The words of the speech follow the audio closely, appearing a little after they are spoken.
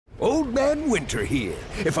Old Man Winter here.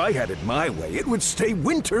 If I had it my way, it would stay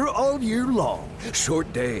winter all year long.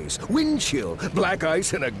 Short days, wind chill, black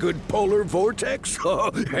ice, and a good polar vortex.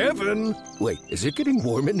 Oh, heaven! Wait, is it getting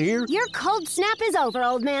warm in here? Your cold snap is over,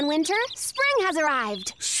 Old Man Winter. Spring has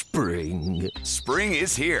arrived. Spring. Spring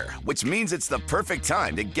is here, which means it's the perfect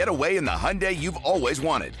time to get away in the Hyundai you've always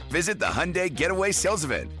wanted. Visit the Hyundai Getaway Sales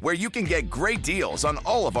Event, where you can get great deals on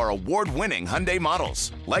all of our award-winning Hyundai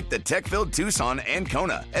models, like the tech-filled Tucson and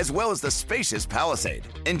Kona, as well as the spacious Palisade.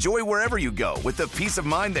 Enjoy wherever you go with the peace of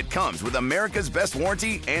mind that comes with America's best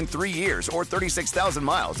warranty and 3 years or 36,000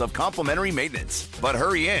 miles of complimentary maintenance. But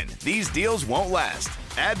hurry in, these deals won't last.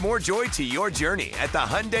 Add more joy to your journey at the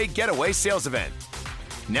Hyundai Getaway Sales Event.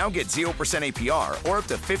 Now get 0% APR or up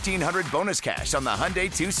to $1,500 bonus cash on the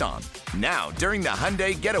Hyundai Tucson. Now, during the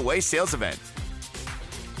Hyundai Getaway Sales Event.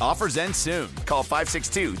 Offers end soon. Call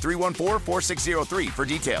 562-314-4603 for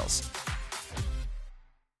details.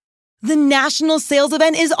 The national sales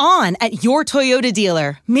event is on at your Toyota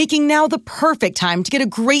dealer, making now the perfect time to get a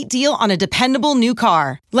great deal on a dependable new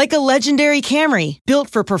car. Like a legendary Camry, built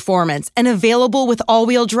for performance and available with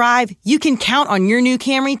all-wheel drive, you can count on your new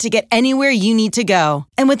Camry to get anywhere you need to go.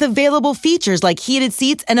 And with available features like heated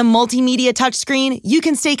seats and a multimedia touchscreen, you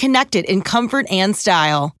can stay connected in comfort and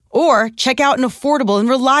style. Or check out an affordable and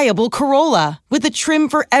reliable Corolla with a trim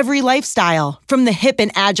for every lifestyle, from the hip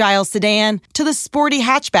and agile sedan to the sporty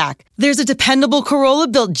hatchback. There's a dependable Corolla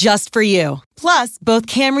built just for you. Plus, both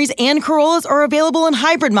Camrys and Corollas are available in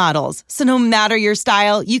hybrid models, so no matter your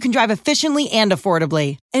style, you can drive efficiently and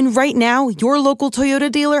affordably. And right now, your local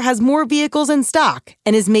Toyota dealer has more vehicles in stock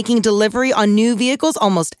and is making delivery on new vehicles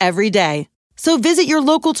almost every day. So visit your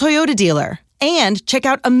local Toyota dealer. And check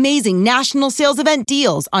out amazing national sales event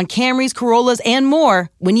deals on Camrys, Corollas, and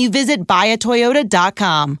more when you visit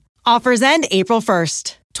buyatoyota.com. Offers end April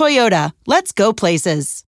 1st. Toyota, let's go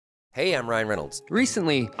places. Hey, I'm Ryan Reynolds.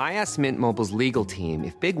 Recently, I asked Mint Mobile's legal team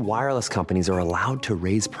if big wireless companies are allowed to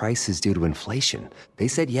raise prices due to inflation. They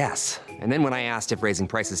said yes. And then when I asked if raising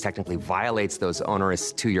prices technically violates those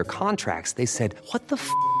onerous two-year contracts, they said, "What the f***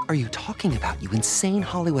 are you talking about, you insane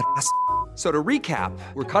Hollywood ass?" So to recap,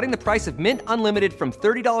 we're cutting the price of Mint Unlimited from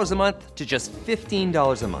 $30 a month to just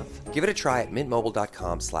 $15 a month. Give it a try at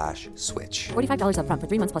mintmobile.com/switch. $45 up front for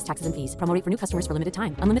 3 months plus taxes and fees. Promo rate for new customers for limited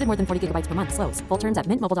time. Unlimited more than 40 gigabytes per month. Slows full terms at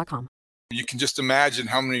mintmobile.com. You can just imagine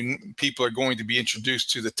how many people are going to be introduced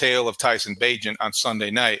to the tale of Tyson Bagent on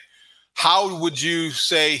Sunday night. How would you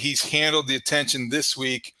say he's handled the attention this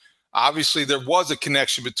week? Obviously, there was a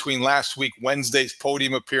connection between last week, Wednesday's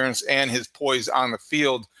podium appearance, and his poise on the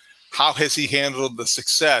field. How has he handled the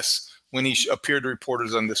success when he appeared to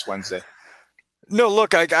reporters on this Wednesday? No,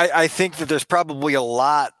 look, I think that there's probably a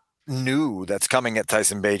lot new that's coming at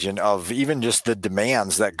Tyson Bagent, of even just the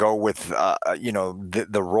demands that go with,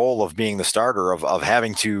 the role of being the starter, of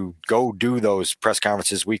having to go do those press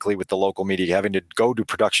conferences weekly with the local media, having to go do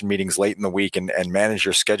production meetings late in the week and manage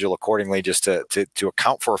your schedule accordingly, just to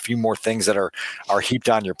account for a few more things that are heaped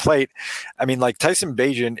on your plate. I mean, like, Tyson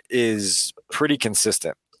Bagent is pretty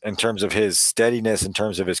consistent in terms of his steadiness, in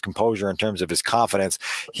terms of his composure, in terms of his confidence.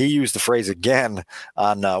 He used the phrase again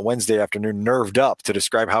on Wednesday afternoon, nerved up, to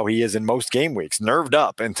describe how he is in most game weeks, nerved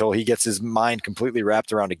up until he gets his mind completely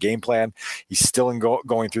wrapped around a game plan. He's still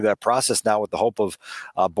going through that process now, with the hope of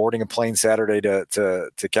boarding a plane Saturday to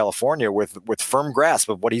California with firm grasp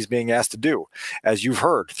of what he's being asked to do. As you've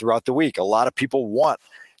heard throughout the week, a lot of people want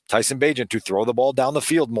Tyson Bagent to throw the ball down the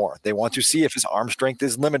field more. They want to see if his arm strength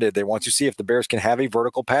is limited. They want to see if the Bears can have a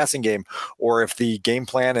vertical passing game, or if the game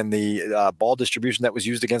plan and the ball distribution that was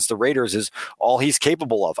used against the Raiders is all he's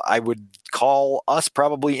capable of. I would call us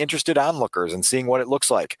probably interested onlookers and seeing what it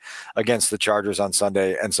looks like against the Chargers on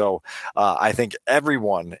Sunday. And so I think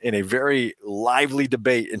everyone in a very lively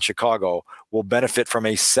debate in Chicago will benefit from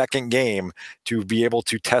a second game to be able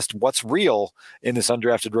to test what's real in this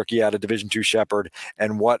undrafted rookie out of Division II Shepherd,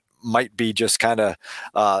 and what might be just kind of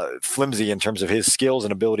flimsy in terms of his skills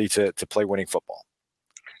and ability to play winning football.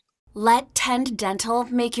 Let Tend Dental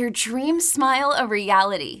make your dream smile a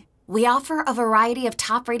reality. We offer a variety of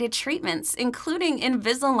top-rated treatments, including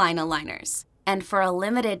Invisalign aligners. And for a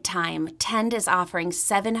limited time, Tend is offering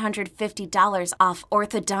 $750 off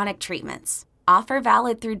orthodontic treatments. Offer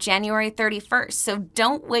valid through January 31st, so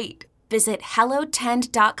don't wait. Visit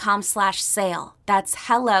hellotend.com/sale. That's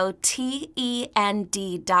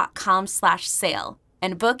hellotend.com/sale.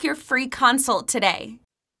 And book your free consult today.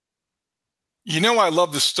 You know, I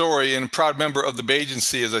love the story, and a proud member of the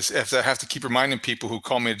Bagency, as I have to keep reminding people who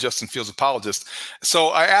call me a Justin Fields apologist. So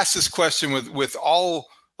I asked this question with all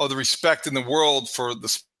of the respect in the world for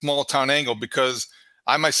the small town angle, because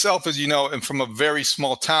I myself, as you know, am from a very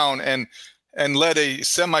small town and led a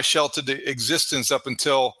semi-sheltered existence up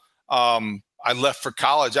until I left for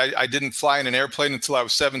college. I didn't fly in an airplane until I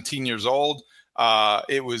was 17 years old.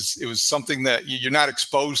 It was something that you're not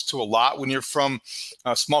exposed to a lot when you're from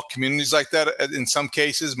small communities like that. In some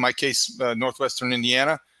cases, my case, Northwestern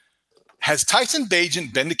Indiana. Has Tyson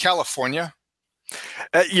Bagent been to California?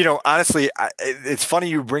 Honestly, it's funny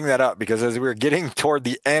you bring that up because as we were getting toward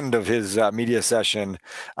the end of his media session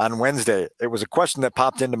on Wednesday, it was a question that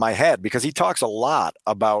popped into my head because he talks a lot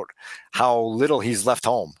about how little he's left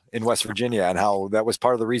home in West Virginia and how that was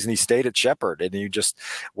part of the reason he stayed at Shepherd. And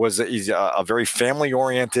he's a very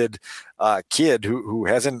family-oriented kid who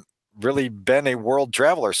hasn't really been a world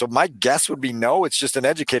traveler. So my guess would be no. It's just an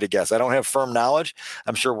educated guess. I don't have firm knowledge.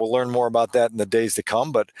 I'm sure we'll learn more about that in the days to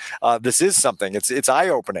come, but this is something. It's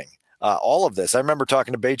eye-opening. All of this. I remember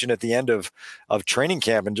talking to Bagent at the end of training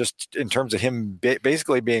camp, and just in terms of him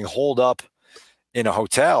basically being holed up in a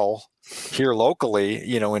hotel here locally,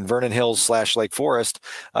 in Vernon Hills / Lake Forest,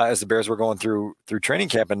 as the Bears were going through training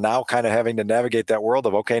camp, and now kind of having to navigate that world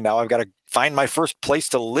of, okay, now I've got to find my first place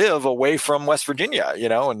to live away from West Virginia,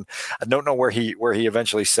 and I don't know where he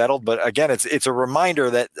eventually settled. But again, it's a reminder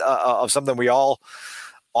that of something we all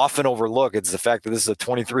often overlook. It's the fact that this is a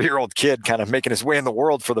 23-year-old kid kind of making his way in the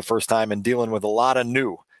world for the first time and dealing with a lot of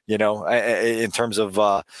new, in terms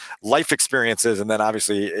of life experiences, and then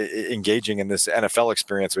obviously engaging in this NFL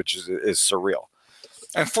experience, which is surreal.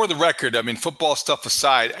 And for the record, I mean, football stuff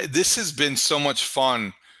aside, this has been so much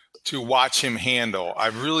fun to watch him handle.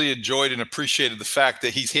 I've really enjoyed and appreciated the fact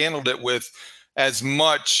that he's handled it with as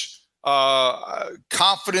much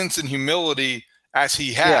confidence and humility as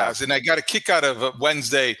he has. Yeah. And I got a kick out of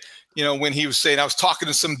Wednesday, when he was saying, I was talking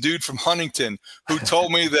to some dude from Huntington who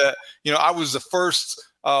told me that, I was the first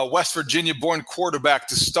West Virginia-born quarterback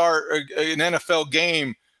to start an NFL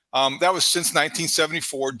game. That was since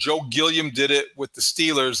 1974. Joe Gilliam did it with the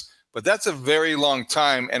Steelers, but that's a very long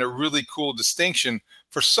time and a really cool distinction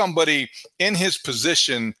for somebody in his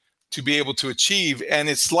position to be able to achieve. And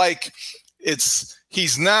it's like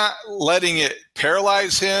he's not letting it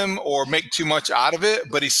paralyze him or make too much out of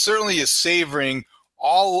it, but he certainly is savoring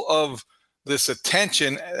all of this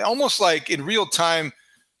attention, almost like in real time,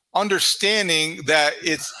 understanding that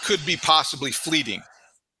it could be possibly fleeting.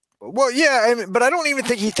 Well, yeah, but I don't even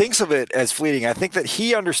think he thinks of it as fleeting. I think that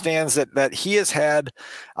he understands that he has had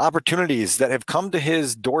opportunities that have come to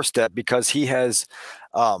his doorstep because he has,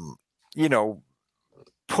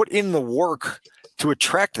 put in the work to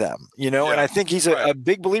attract them, And I think he's a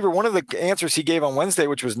big believer. One of the answers he gave on Wednesday,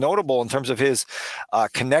 which was notable in terms of his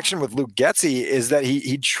connection with Luke Getsy, is that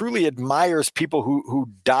he truly admires people who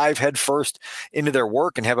dive headfirst into their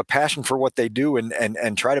work and have a passion for what they do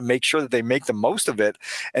and try to make sure that they make the most of it.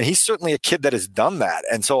 And he's certainly a kid that has done that.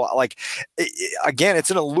 And so, again,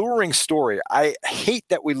 it's an alluring story. I hate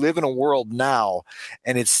that we live in a world now,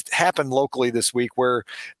 and it's happened locally this week, where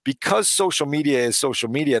because social media is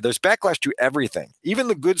social media, there's backlash to everything. Even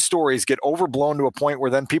the good stories get overblown to a point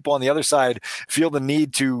where then people on the other side feel the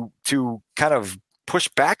need to kind of push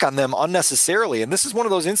back on them unnecessarily. And this is one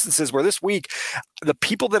of those instances where this week, the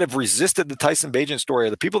people that have resisted the Tyson Bagent story,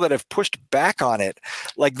 the people that have pushed back on it,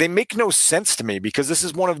 they make no sense to me, because this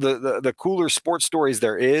is one of the cooler sports stories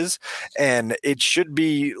there is. And it should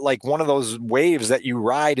be like one of those waves that you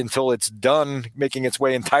ride until it's done making its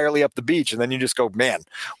way entirely up the beach. And then you just go, man,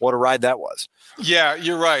 what a ride that was. Yeah,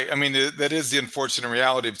 you're right. I mean, that is the unfortunate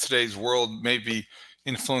reality of today's world, maybe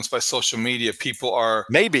influenced by social media. People are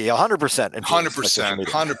maybe 100%,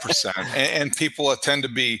 100%. And people tend to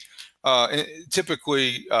be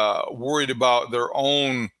typically worried about their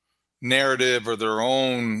own narrative or their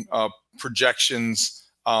own projections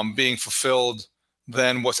being fulfilled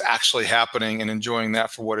than what's actually happening, and enjoying that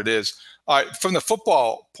for what it is. From the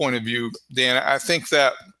football point of view, Dan, I think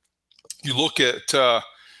that you look at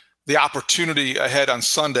the opportunity ahead on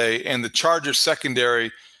Sunday, and the Chargers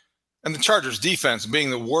secondary and the Chargers defense being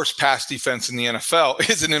the worst pass defense in the NFL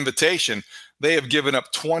is an invitation. They have given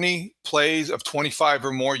up 20 plays of 25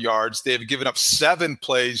 or more yards. They have given up 7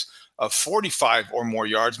 plays of 45 or more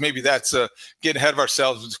yards. Maybe that's getting ahead of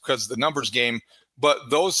ourselves because of the numbers game. But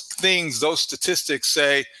those statistics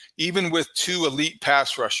say, even with 2 elite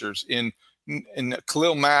pass rushers in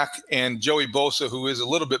Khalil Mack and Joey Bosa, who is a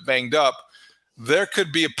little bit banged up, there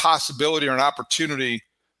could be a possibility or an opportunity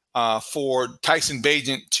for Tyson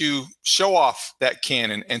Bagent to show off that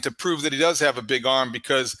cannon and to prove that he does have a big arm,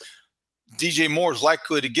 because DJ Moore is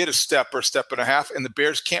likely to get a step or a step and a half, and the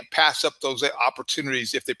Bears can't pass up those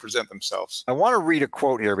opportunities if they present themselves. I want to read a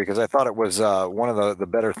quote here because I thought it was one of the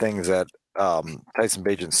better things that Tyson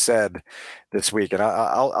Bagent said this week, and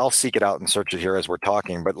I'll seek it out and search it here as we're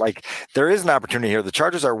talking. But like, there is an opportunity here. The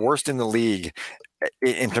Chargers are worst in the league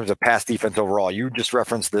in terms of pass defense overall. You just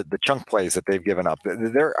referenced the chunk plays that they've given up.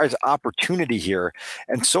 There is opportunity here,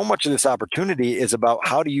 and so much of this opportunity is about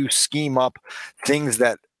how do you scheme up things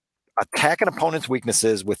that attack an opponent's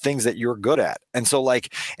weaknesses with things that you're good at. And so,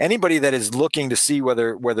 like, anybody that is looking to see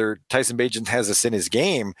whether Tyson Bagent has this in his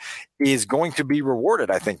game is going to be rewarded,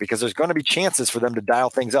 I think, because there's going to be chances for them to dial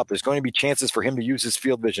things up. There's going to be chances for him to use his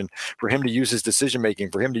field vision, for him to use his decision making,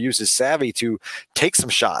 for him to use his savvy to take some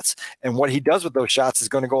shots. And what he does with those shots is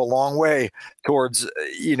going to go a long way towards,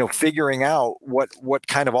 figuring out what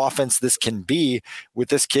kind of offense this can be with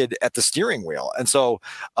this kid at the steering wheel. And so,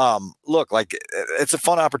 look, like, it's a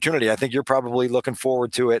fun opportunity. I think you're probably looking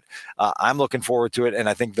forward to it. I'm looking forward to it. And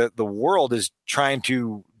I think that the world is trying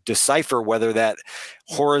to decipher whether that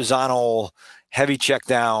horizontal heavy check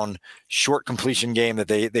down short completion game that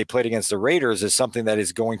they played against the Raiders is something that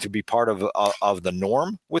is going to be part of the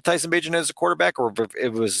norm with Tyson Bagent as a quarterback, or if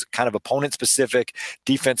it was kind of opponent specific,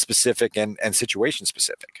 defense specific, and situation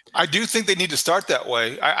specific. I do think they need to start that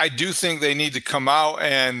way. I do think they need to come out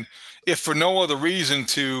and, if for no other reason,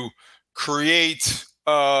 to create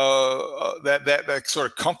that sort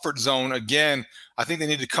of comfort zone again. I think they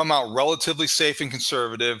need to come out relatively safe and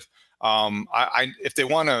conservative. If they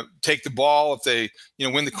want to take the ball, if they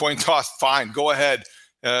win the coin toss, fine, go ahead,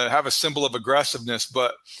 have a symbol of aggressiveness.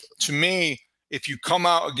 But to me, if you come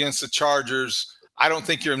out against the Chargers, I don't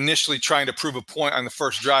think you're initially trying to prove a point on the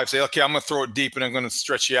first drive. Say, okay, I'm going to throw it deep and I'm going to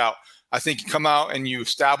stretch you out. I think you come out and you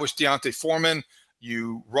establish Deontay Foreman.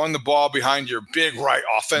 You run the ball behind your big right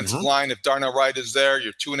offensive line. If Darnell Wright is there,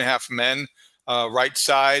 your 2.5 men right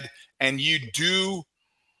side, and you do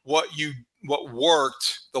what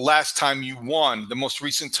worked the last time you won, the most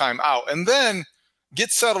recent time out, and then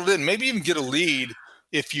get settled in, maybe even get a lead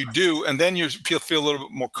if you do, and then you feel a little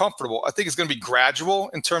bit more comfortable. I think it's going to be gradual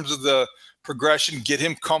in terms of the progression, get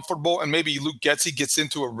him comfortable, and maybe Luke Getsy gets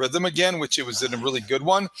into a rhythm again, which it was in a really good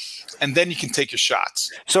one, and then you can take your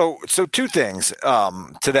shots. So two things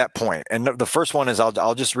to that point. And the first one is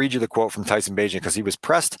I'll just read you the quote from Tyson Bagent, because he was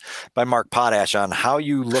pressed by Mark Potash on how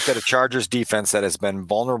you look at a Chargers defense that has been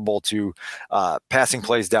vulnerable to passing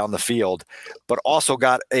plays down the field, but also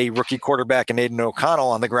got a rookie quarterback in Aiden O'Connell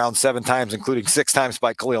on the ground 7 times, including 6 times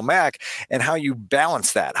by Khalil Mack, and how you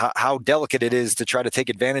balance that, how delicate it is to try to take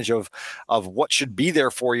advantage of what should be there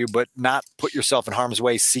for you, but not put yourself in harm's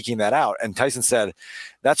way seeking that out. And Tyson said,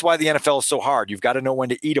 that's why the NFL is so hard. You've got to know when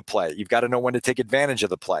to eat a play. You've got to know when to take advantage of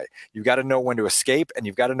the play. You've got to know when to escape, and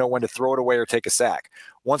you've got to know when to throw it away or take a sack.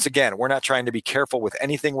 Once again, we're not trying to be careful with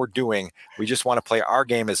anything we're doing. We just want to play our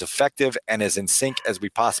game as effective and as in sync as we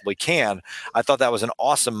possibly can. I thought that was an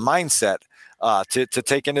awesome mindset to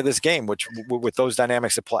take into this game, which with those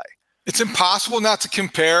dynamics at play. It's impossible not to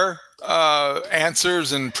compare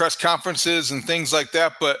answers and press conferences and things like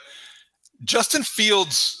that, but Justin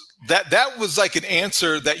Fields, that was like an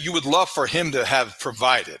answer that you would love for him to have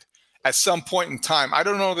provided at some point in time. I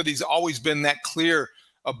don't know that he's always been that clear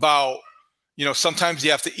about, sometimes you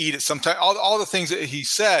have to eat it, sometimes all the things that he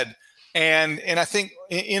said. And I think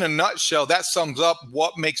in a nutshell, that sums up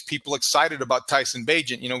what makes people excited about Tyson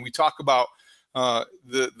Bagent. We talk about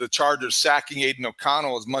the Chargers sacking Aiden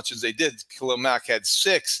O'Connell as much as they did. Khalil Mack had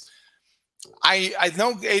 6. I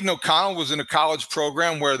know Aiden O'Connell was in a college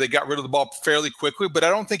program where they got rid of the ball fairly quickly, but I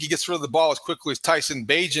don't think he gets rid of the ball as quickly as Tyson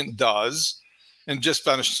Bagent does, and just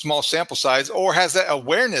on a small sample size, or has that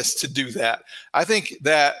awareness to do that. I think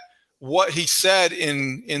that what he said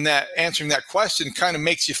in that answering that question kind of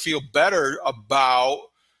makes you feel better about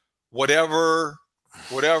whatever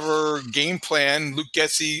game plan Luke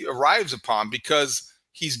Getsy arrives upon, because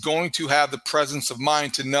he's going to have the presence of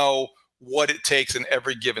mind to know what it takes in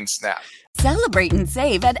every given snap. Celebrate and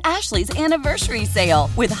save at Ashley's Anniversary Sale.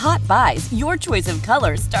 With Hot Buys, your choice of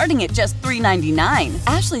colors starting at just $3.99.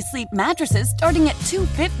 Ashley Sleep mattresses starting at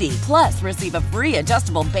 $2.50. Plus, receive a free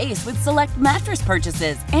adjustable base with select mattress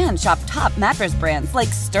purchases. And shop top mattress brands like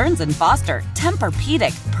Stearns & Foster,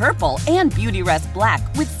 Tempur-Pedic, Purple, and Beautyrest Black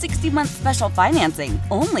with 60-month special financing.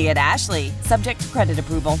 Only at Ashley. Subject to credit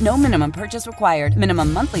approval. No minimum purchase required.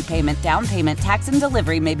 Minimum monthly payment, down payment, tax, and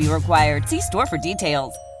delivery may be required. See store for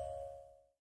details.